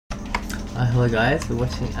Hello guys,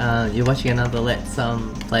 you're watching another Let's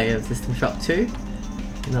Play of System Shock 2.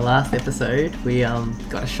 In the last episode we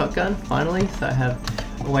got a shotgun finally, so I have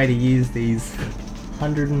a way to use these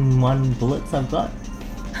 101 bullets I've got.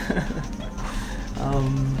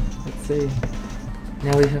 Let's see.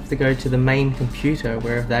 Now we have to go to the main computer,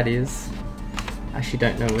 wherever that is. I actually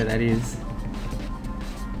don't know where that is.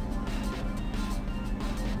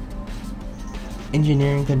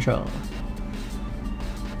 Engineering control.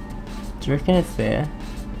 Do you reckon it's there?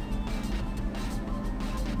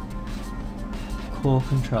 Core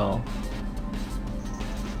control.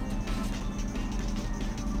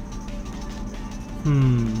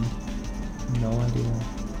 No idea.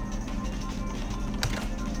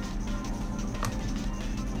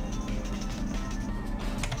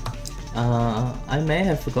 I may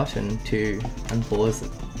have forgotten to unpause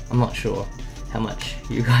it. I'm not sure how much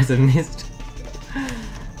you guys have missed.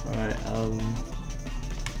 Alright,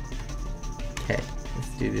 okay, let's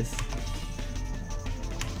do this.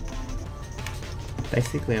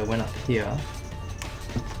 Basically I went up here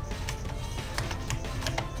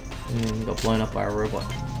and then got blown up by a robot.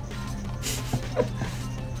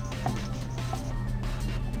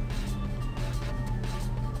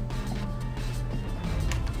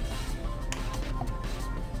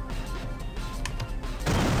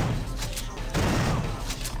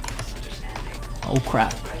 Oh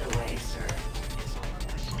crap.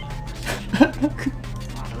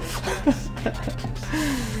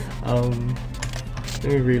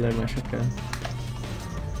 Let me reload my shotgun.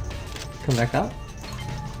 Come back up.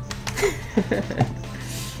 I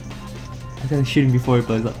gotta shoot him before he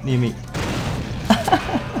blows up near me.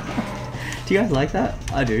 Do you guys like that?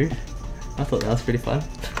 I do. I thought that was pretty fun.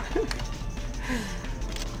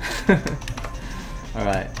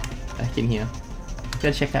 Alright, back in here.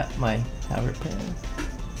 Gotta check out my power repair.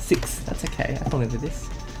 6, that's okay, I can live with this.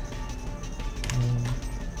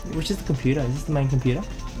 Which is the computer? Is this the main computer?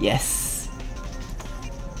 Yes!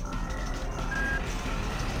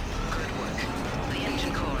 Good work. The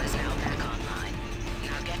engine core is now back online.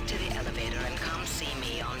 Now get to the elevator and come see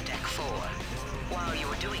me on deck 4. While you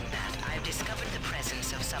were doing that, I've discovered the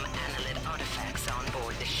presence of some analyte artifacts on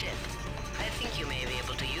board the ship. I think you may be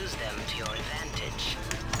able to use them to your advantage.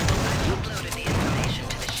 I've uploaded the information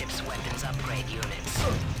to the ship's weapons upgrade units.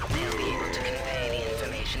 They'll be able to convey the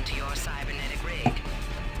information to your cybernetic rig.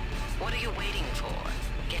 What are you waiting for?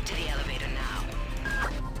 Get to the elevator now.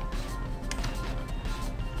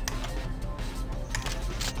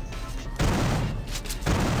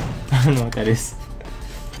 I don't know what that is.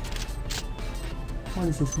 What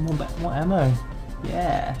is this? More ammo.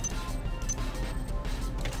 Yeah.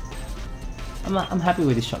 I'm happy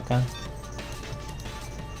with this shotgun.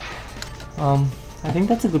 I think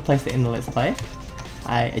that's a good place to end the Let's Play.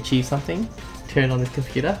 I achieved something. Turn on this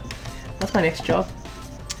computer. What's my next job?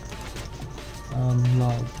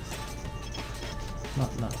 Logs.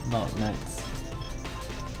 Not notes.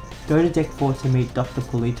 Go to deck 4 to meet Dr.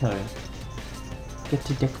 Polito. Get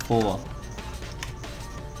to deck 4.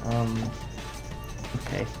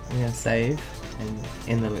 Okay, I'm gonna save and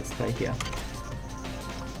end the Let's Play here.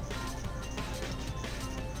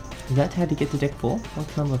 Is that how to get to deck 4?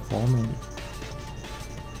 What's number 4 mean?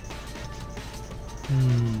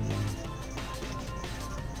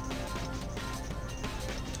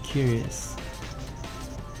 Curious.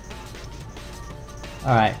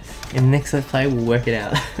 Alright, in the next Let's Play we'll work it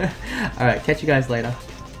out. Alright, catch you guys later.